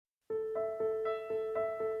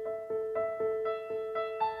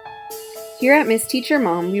Here at Miss Teacher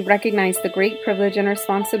Mom, we recognize the great privilege and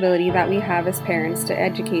responsibility that we have as parents to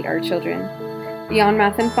educate our children. Beyond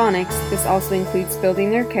math and phonics, this also includes building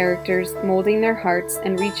their characters, molding their hearts,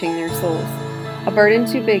 and reaching their souls. A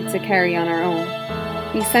burden too big to carry on our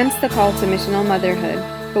own. We sense the call to missional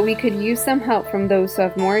motherhood, but we could use some help from those who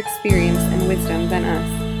have more experience and wisdom than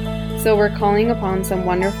us. So we're calling upon some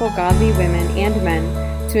wonderful godly women and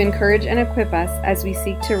men to encourage and equip us as we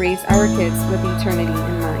seek to raise our kids with eternity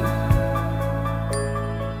in mind.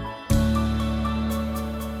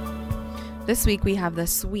 This week we have the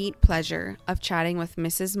sweet pleasure of chatting with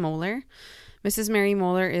Mrs. Moeller. Mrs. Mary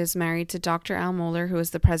Moeller is married to Dr. Al Moeller, who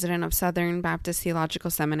is the president of Southern Baptist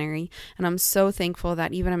Theological Seminary, and I'm so thankful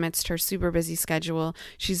that even amidst her super busy schedule,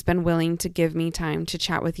 she's been willing to give me time to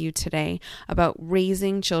chat with you today about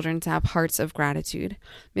raising children to have hearts of gratitude.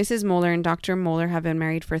 Mrs. Moeller and Dr. Moeller have been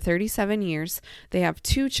married for 37 years. They have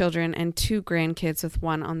 2 children and 2 grandkids with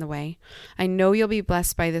 1 on the way. I know you'll be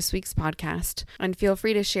blessed by this week's podcast, and feel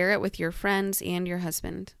free to share it with your friends and your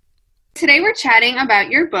husband. Today we're chatting about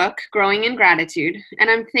your book, Growing in Gratitude, and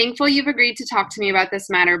I'm thankful you've agreed to talk to me about this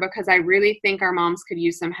matter because I really think our moms could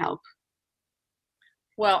use some help.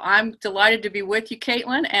 Well, I'm delighted to be with you,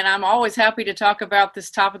 Caitlin, and I'm always happy to talk about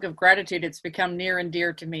this topic of gratitude. It's become near and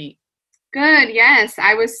dear to me. Good, yes.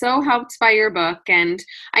 I was so helped by your book, and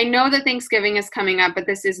I know that Thanksgiving is coming up, but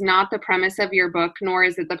this is not the premise of your book, nor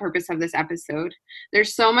is it the purpose of this episode.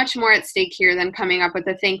 There's so much more at stake here than coming up with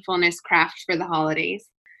a thankfulness craft for the holidays.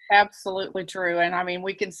 Absolutely true. And I mean,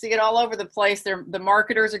 we can see it all over the place. The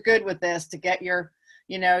marketers are good with this to get your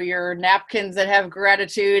napkins that have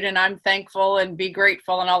gratitude and I'm thankful and be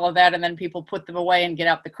grateful and all of that. And then people put them away and get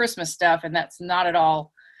out the Christmas stuff. And that's not at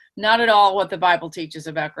all what the Bible teaches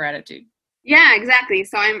about gratitude. Yeah, exactly.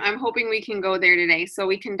 So I'm hoping we can go there today. So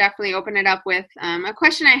we can definitely open it up with a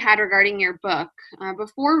question I had regarding your book.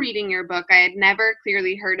 Before reading your book, I had never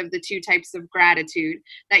clearly heard of the 2 types of gratitude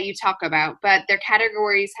that you talk about, but their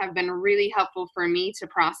categories have been really helpful for me to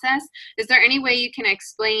process. Is there any way you can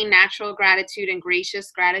explain natural gratitude and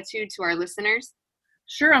gracious gratitude to our listeners?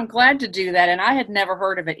 Sure, I'm glad to do that. And I had never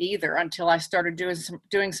heard of it either until I started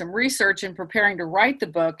doing some research and preparing to write the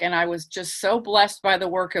book. And I was just so blessed by the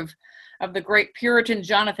work of the great Puritan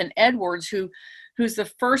Jonathan Edwards, who's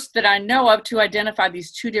the first that I know of to identify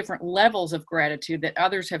these 2 different levels of gratitude that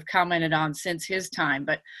others have commented on since his time.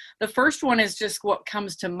 But the first one is just what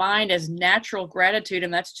comes to mind as natural gratitude,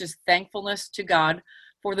 and that's just thankfulness to God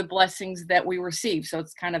for the blessings that we receive. So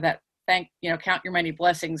it's kind of that count your many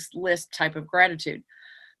blessings list type of gratitude.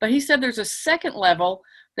 But he said there's a second level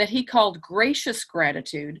that he called gracious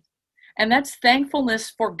gratitude, and that's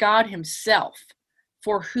thankfulness for God himself,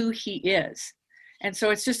 for who he is. And so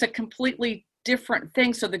it's just a completely different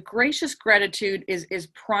thing. So the gracious gratitude is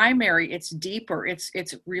primary, it's deeper, it's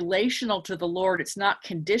relational to the Lord, it's not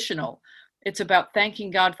conditional. It's about thanking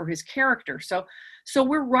God for his character. So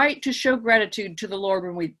we're right to show gratitude to the Lord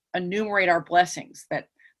when we enumerate our blessings that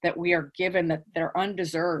we are given, that are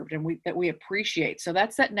undeserved and that we appreciate. So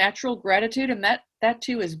that's that natural gratitude, and that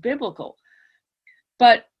too is biblical.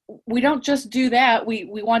 But we don't just do that. We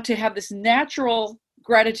want to have this natural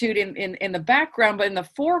gratitude in the background, but in the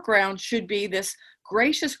foreground should be this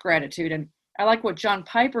gracious gratitude. And I like what John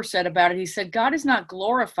Piper said about it. He said, God is not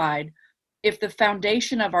glorified if the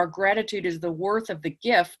foundation of our gratitude is the worth of the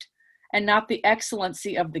gift and not the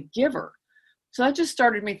excellency of the giver. So that just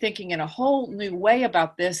started me thinking in a whole new way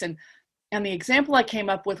about this. And the example I came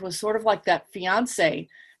up with was sort of like that fiance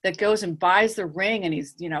that goes and buys the ring, and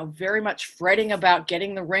he's, very much fretting about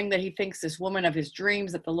getting the ring that he thinks this woman of his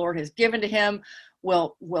dreams that the Lord has given to him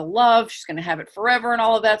will love. She's going to have it forever and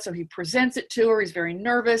all of that. So he presents it to her. He's very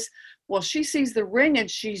nervous. Well, she sees the ring and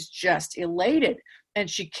she's just elated, and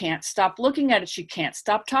she can't stop looking at it. She can't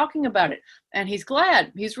stop talking about it. And he's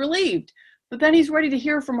glad, he's relieved. But then he's ready to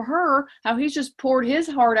hear from her how he's just poured his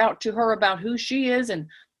heart out to her about who she is and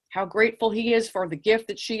how grateful he is for the gift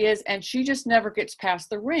that she is. And she just never gets past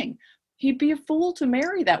the ring. He'd be a fool to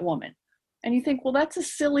marry that woman. And you think, well, that's a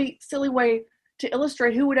silly way to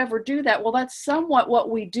illustrate who would ever do that. Well, that's somewhat what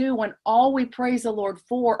we do when all we praise the Lord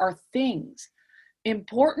for are things,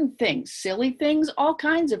 important things, silly things, all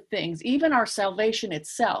kinds of things, even our salvation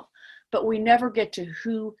itself. But we never get to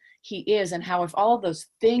who he is and how if all of those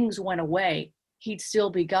things went away, he'd still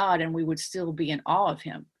be God and we would still be in awe of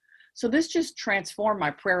him. So this just transformed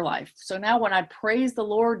my prayer life. So now when I praise the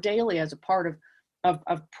Lord daily as a part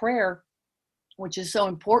of prayer, which is so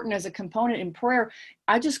important as a component in prayer,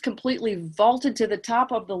 I just completely vaulted to the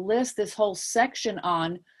top of the list, this whole section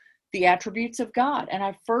on the attributes of God. And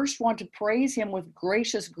I first want to praise him with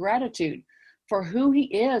gracious gratitude for who he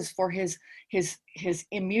is, for his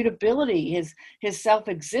immutability, his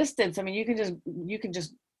self-existence. I mean, you can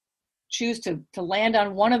just choose to land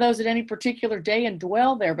on one of those at any particular day and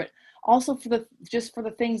dwell there, but also for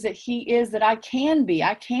the things that he is, that I can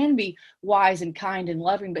be wise and kind and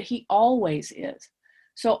loving, but he always is.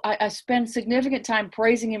 So I spend significant time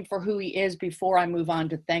praising him for who he is before I move on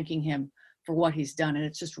to thanking him for what he's done. And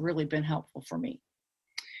it's just really been helpful for me.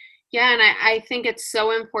 Yeah, and I think it's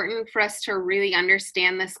so important for us to really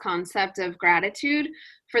understand this concept of gratitude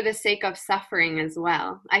for the sake of suffering as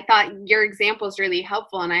well. I thought your example is really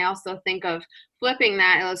helpful, and I also think of flipping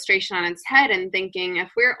that illustration on its head and thinking,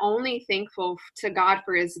 if we're only thankful to God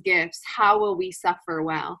for his gifts, how will we suffer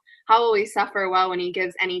well? How will we suffer well when he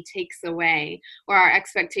gives and he takes away, or our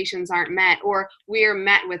expectations aren't met, or we are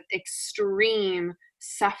met with extreme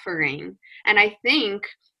suffering? And I think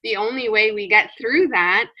the only way we get through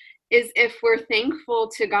that is if we're thankful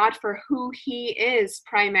to God for who he is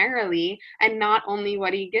primarily, and not only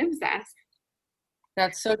what he gives us.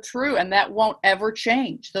 That's so true. And that won't ever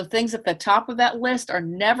change. The things at the top of that list are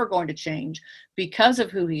never going to change because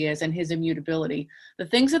of who he is and his immutability. The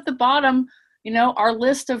things at the bottom, our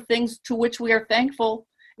list of things to which we are thankful.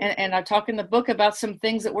 And I talk in the book about some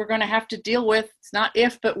things that we're going to have to deal with. It's not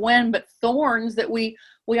if, but when, but thorns that we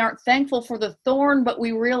aren't thankful for the thorn, but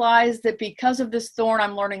we realize that because of this thorn,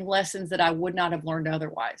 I'm learning lessons that I would not have learned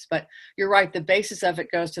otherwise. But you're right. The basis of it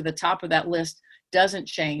goes to the top of that list, doesn't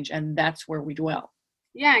change. And that's where we dwell.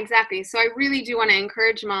 Yeah, exactly. So I really do want to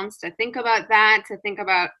encourage moms to think about that, to think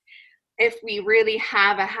about if we really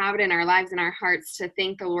have a habit in our lives and our hearts to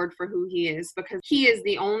thank the Lord for who he is, because he is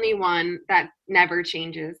the only one that never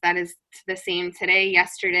changes. That is the same today,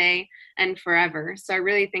 yesterday, and forever. So I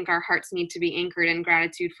really think our hearts need to be anchored in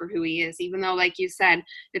gratitude for who he is, even though, like you said,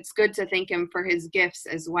 it's good to thank him for his gifts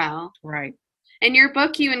as well. Right. In your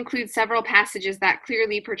book, you include several passages that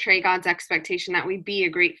clearly portray God's expectation that we be a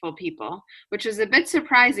grateful people, which was a bit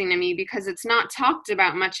surprising to me because it's not talked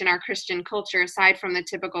about much in our Christian culture aside from the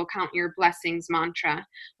typical count your blessings mantra.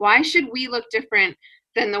 Why should we look different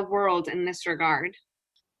than the world in this regard?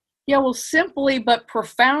 Yeah, well, simply but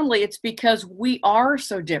profoundly, it's because we are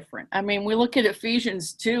so different. I mean, we look at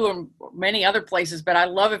Ephesians 2 and many other places, but I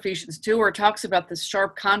love Ephesians 2 where it talks about this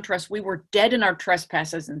sharp contrast. We were dead in our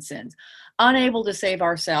trespasses and sins, unable to save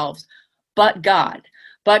ourselves, but God.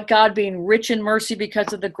 But God, being rich in mercy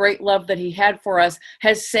because of the great love that he had for us,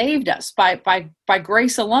 has saved us by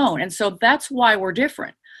grace alone. And so that's why we're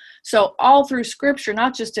different. So all through scripture,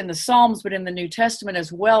 not just in the Psalms, but in the New Testament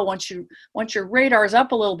as well, once your radar is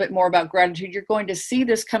up a little bit more about gratitude, you're going to see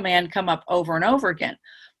this command come up over and over again.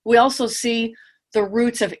 We also see the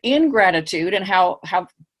roots of ingratitude and how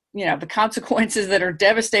the consequences that are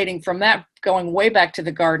devastating from that, going way back to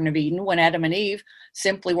the Garden of Eden when Adam and Eve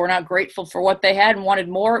simply were not grateful for what they had and wanted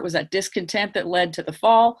more. It was that discontent that led to the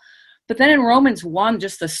fall. But then in Romans 1,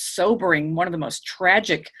 just the sobering, one of the most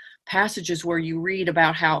tragic passages where you read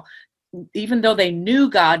about how even though they knew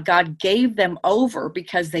God, God gave them over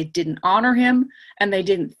because they didn't honor him and they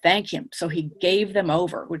didn't thank him. So he gave them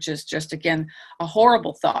over, which is just, again, a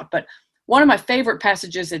horrible thought. But one of my favorite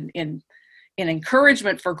passages in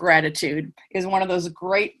encouragement for gratitude is one of those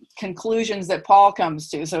great conclusions that Paul comes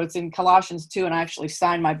to. So it's in Colossians 2, and I actually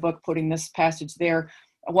signed my book putting this passage there.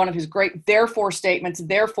 One of his great therefore statements,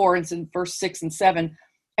 therefore it's in verse 6 and 7.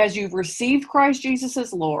 As you've received Christ Jesus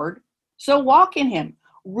as Lord, so walk in him,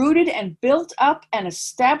 rooted and built up and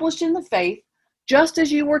established in the faith, just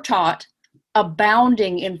as you were taught,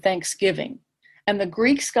 abounding in thanksgiving. And the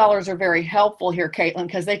Greek scholars are very helpful here, Caitlin,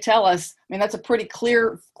 because they tell us, I mean, that's a pretty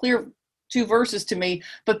clear 2 verses to me,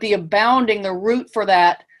 but the abounding, the root for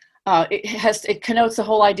that, it connotes the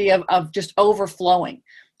whole idea of just overflowing.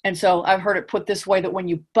 And so I've heard it put this way, that when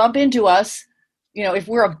you bump into us, if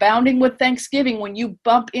we're abounding with thanksgiving, when you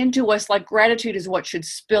bump into us, like gratitude is what should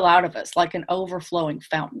spill out of us, like an overflowing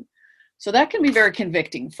fountain. So that can be very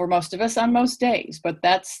convicting for most of us on most days, but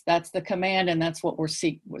that's the command, and that's what we're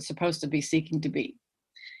supposed to be seeking to be.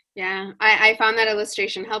 Yeah, I found that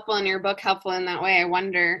illustration helpful in your book, helpful in that way. I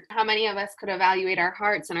wonder how many of us could evaluate our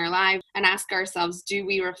hearts and our lives and ask ourselves, do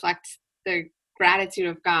we reflect the gratitude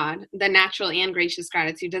of God, the natural and gracious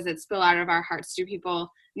gratitude? Does it spill out of our hearts? Do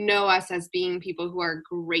people know us as being people who are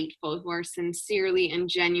grateful, who are sincerely and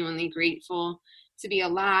genuinely grateful to be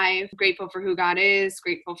alive, grateful for who God is,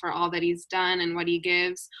 grateful for all that he's done and what he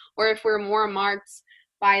gives? Or if we're more marked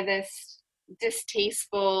by this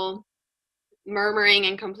distasteful murmuring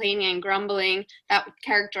and complaining and grumbling that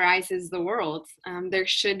characterizes the world, there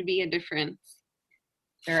should be a difference.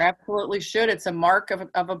 There absolutely should. It's a mark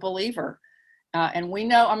of a believer. And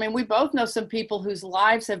we both know some people whose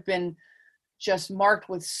lives have been just marked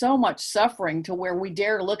with so much suffering to where we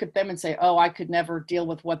dare look at them and say, oh, I could never deal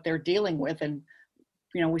with what they're dealing with. And,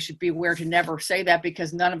 we should be aware to never say that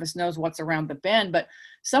because none of us knows what's around the bend. But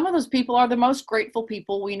some of those people are the most grateful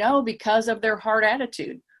people we know because of their heart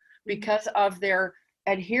attitude, because of their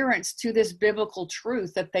adherence to this biblical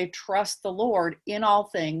truth that they trust the Lord in all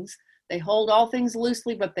things. They hold all things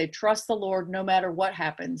loosely, but they trust the Lord no matter what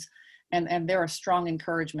happens. And they're a strong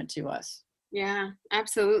encouragement to us. Yeah,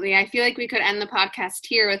 absolutely. I feel like we could end the podcast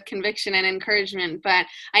here with conviction and encouragement, but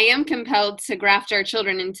I am compelled to graft our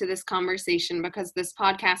children into this conversation because this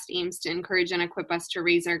podcast aims to encourage and equip us to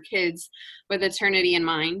raise our kids with eternity in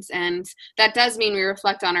mind. And that does mean we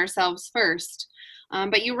reflect on ourselves first.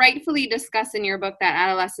 But you rightfully discuss in your book that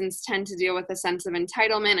adolescents tend to deal with a sense of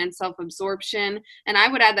entitlement and self-absorption. And I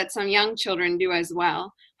would add that some young children do as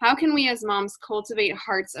well. How can we as moms cultivate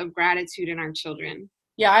hearts of gratitude in our children?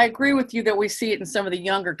 Yeah, I agree with you that we see it in some of the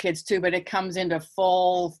younger kids too, but it comes into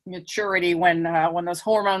full maturity when those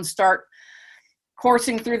hormones start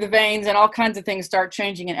coursing through the veins and all kinds of things start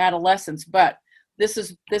changing in adolescence. But this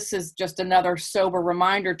is just another sober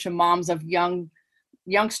reminder to moms of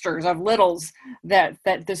youngsters, of littles, that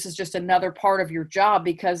this is just another part of your job,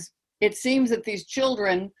 because it seems that these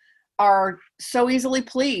children are so easily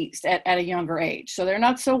pleased at a younger age. So they're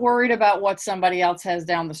not so worried about what somebody else has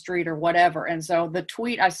down the street or whatever. And so the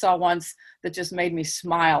tweet I saw once that just made me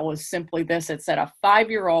smile was simply this. It said, a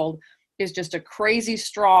 5-year-old is just a crazy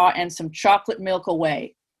straw and some chocolate milk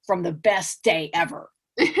away from the best day ever.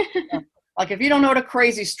 Like, if you don't know what a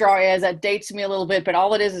crazy straw is, that dates me a little bit, but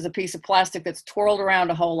all it is a piece of plastic that's twirled around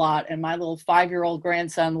a whole lot. And my little 5-year-old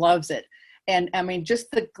grandson loves it. And I mean, just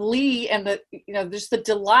the glee and just the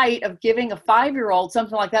delight of giving a 5-year-old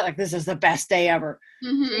something like that, like, this is the best day ever.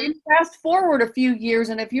 Mm-hmm. So you fast forward a few years,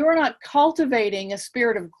 and if you are not cultivating a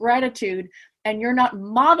spirit of gratitude and you're not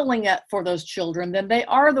modeling it for those children, then they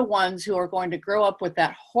are the ones who are going to grow up with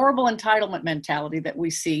that horrible entitlement mentality that we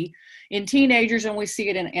see in teenagers, and we see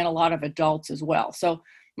it in a lot of adults as well. So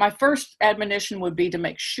my first admonition would be to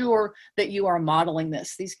make sure that you are modeling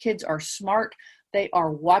this. These kids are smart. They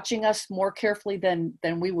are watching us more carefully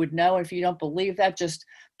than we would know. If you don't believe that, just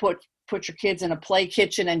put your kids in a play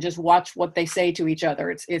kitchen and just watch what they say to each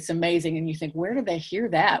other. It's amazing. And you think, where did they hear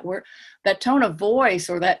that? Where that tone of voice,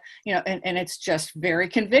 or that, and it's just very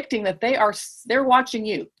convicting that they're watching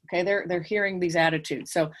you. Okay. They're hearing these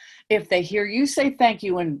attitudes. So if they hear you say thank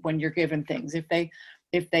you when you're given things, if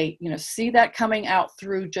they see that coming out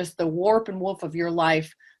through just the warp and woof of your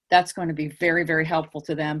life, that's going to be very, very helpful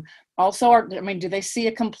to them. Also, do they see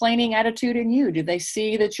a complaining attitude in you? Do they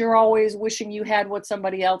see that you're always wishing you had what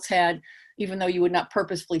somebody else had, even though you would not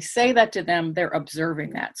purposefully say that to them? They're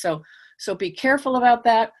observing that. So be careful about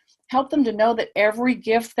that. Help them to know that every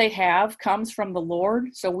gift they have comes from the Lord.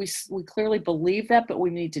 So we clearly believe that, but we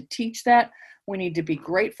need to teach that. We need to be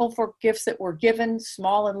grateful for gifts that we're given,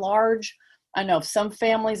 small and large. I know of some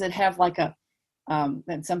families that have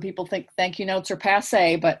and some people think thank you notes are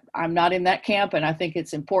passé, but I'm not in that camp. And I think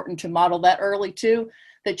it's important to model that early too,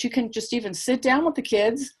 that you can just even sit down with the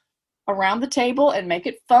kids around the table and make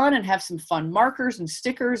it fun and have some fun markers and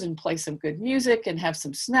stickers and play some good music and have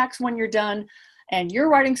some snacks when you're done. And you're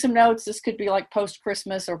writing some notes. This could be like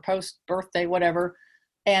post-Christmas or post-birthday, whatever.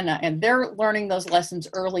 And they're learning those lessons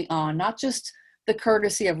early on, not just the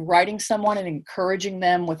courtesy of writing someone and encouraging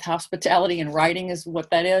them with hospitality, and writing is what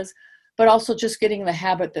that is, but also just getting the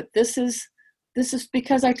habit that this is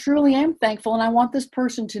because I truly am thankful, and I want this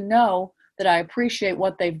person to know that I appreciate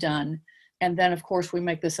what they've done. And then, of course, we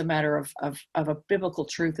make this a matter of a biblical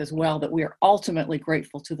truth as well, that we are ultimately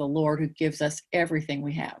grateful to the Lord who gives us everything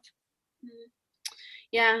we have.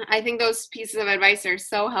 Yeah, I think those pieces of advice are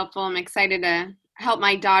so helpful. I'm excited to help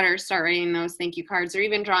my daughter start writing those thank you cards, or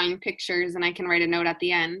even drawing pictures, and I can write a note at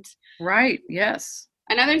the end. Right, yes.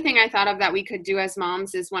 Another thing I thought of that we could do as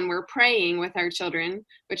moms is when we're praying with our children,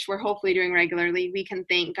 which we're hopefully doing regularly, we can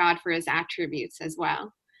thank God for his attributes as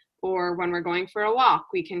well. Or when we're going for a walk,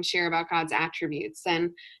 we can share about God's attributes,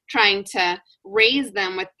 and trying to raise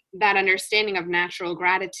them with that understanding of natural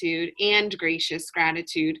gratitude and gracious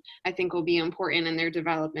gratitude, I think will be important in their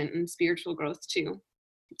development and spiritual growth too.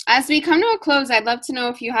 As we come to a close, I'd love to know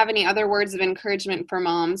if you have any other words of encouragement for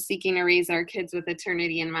moms seeking to raise our kids with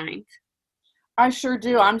eternity in mind. I sure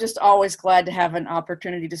do. I'm just always glad to have an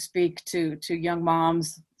opportunity to speak to young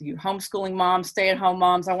moms, you homeschooling moms, stay-at-home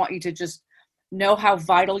moms. I want you to just know how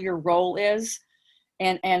vital your role is.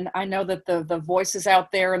 And I know that the voices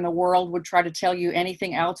out there in the world would try to tell you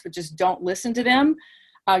anything else, but just don't listen to them.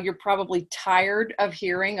 You're probably tired of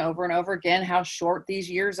hearing over and over again how short these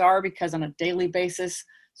years are, because on a daily basis,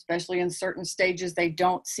 especially in certain stages. They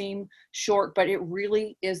don't seem short, but it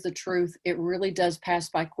really is the truth. It really does pass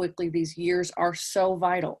by quickly. These years are so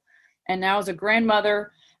vital. And now as a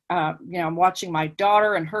grandmother, I'm watching my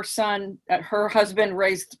daughter and her son, her husband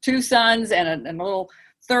raised 2 sons and a little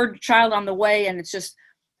third child on the way. And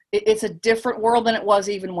it's a different world than it was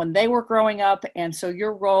even when they were growing up. And so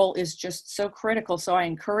your role is just so critical. So I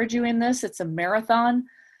encourage you in this. It's a marathon.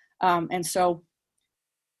 And so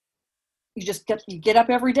you just get up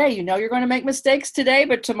every day. You know you're going to make mistakes today,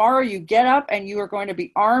 but tomorrow you get up and you are going to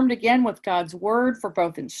be armed again with God's word for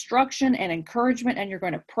both instruction and encouragement, and you're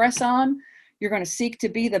going to press on. You're going to seek to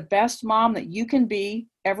be the best mom that you can be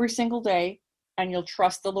every single day, and you'll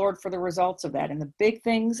trust the Lord for the results of that in the big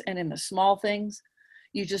things and in the small things.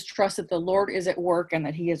 You just trust that the Lord is at work and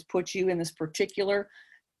that he has put you in this particular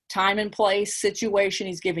time and place, situation.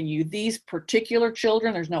 He's given you these particular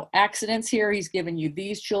children. There's no accidents here. He's given you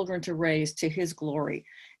these children to raise to his glory.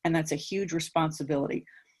 And that's a huge responsibility.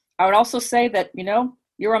 I would also say that,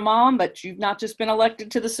 you're a mom, but you've not just been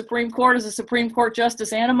elected to the Supreme Court as a Supreme Court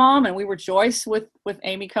justice and a mom. And we rejoice with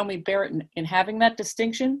Amy Coney Barrett in having that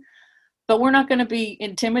distinction. But we're not going to be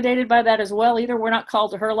intimidated by that as well either. We're not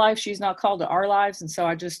called to her life. She's not called to our lives. And so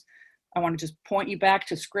I want to just point you back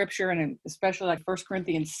to scripture, and especially like 1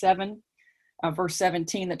 Corinthians 7, verse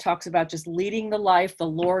 17, that talks about just leading the life the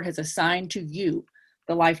Lord has assigned to you,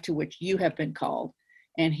 the life to which you have been called.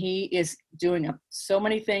 And he is doing so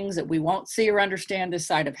many things that we won't see or understand this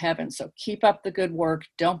side of heaven. So keep up the good work.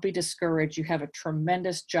 Don't be discouraged. You have a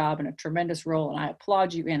tremendous job and a tremendous role, and I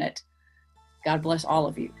applaud you in it. God bless all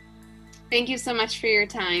of you. Thank you so much for your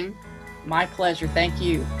time. My pleasure. Thank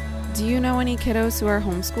you. Do you know any kiddos who are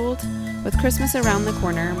homeschooled? With Christmas around the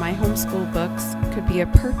corner, my homeschool books could be a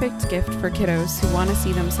perfect gift for kiddos who want to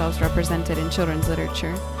see themselves represented in children's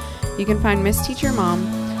literature. You can find Miss Teacher Mom,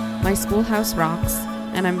 My Schoolhouse Rocks,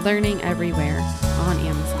 and I'm Learning Everywhere on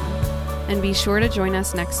Amazon. And be sure to join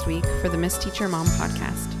us next week for the Miss Teacher Mom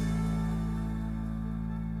podcast.